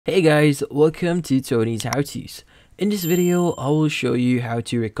Hey guys, welcome to Tony's How To's. In this video, I will show you how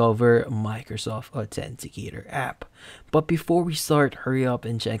to recover Microsoft Authenticator app. But before we start, hurry up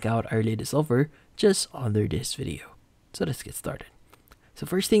and check out our latest offer just under this video. So let's get started. So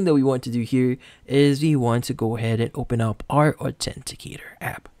first thing that we want to do here is we want to go ahead and open up our Authenticator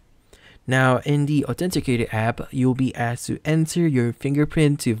app. Now, in the Authenticator app, you'll be asked to enter your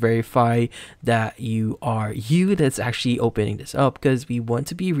fingerprint to verify that you are you that's actually opening this up, because we want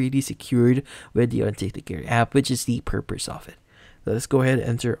to be really secured with the Authenticator app, which is the purpose of it. So let's go ahead and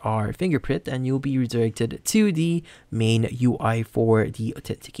enter our fingerprint and you'll be redirected to the main UI for the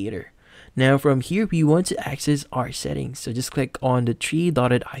Authenticator. Now from here, we want to access our settings. So just click on the three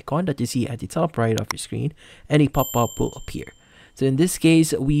dotted icon that you see at the top right of your screen and a pop-up will appear. So in this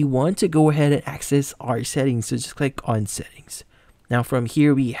case, we want to go ahead and access our settings. So just click on settings. Now from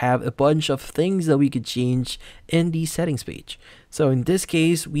here, we have a bunch of things that we could change in the settings page. So in this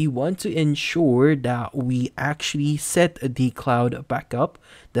case, we want to ensure that we actually set the cloud backup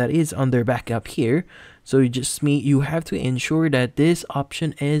that is under backup here. So you have to ensure that this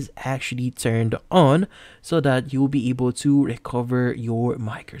option is actually turned on so that you'll be able to recover your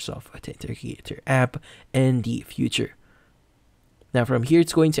Microsoft Authenticator app in the future. Now from here,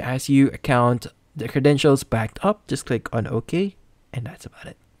 it's going to ask you account the credentials backed up. Just click on OK, and that's about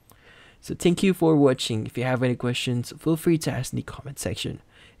it. So thank you for watching. If you have any questions, feel free to ask in the comment section.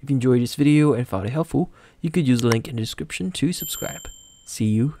 If you enjoyed this video and found it helpful, you could use the link in the description to subscribe. See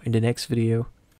you in the next video.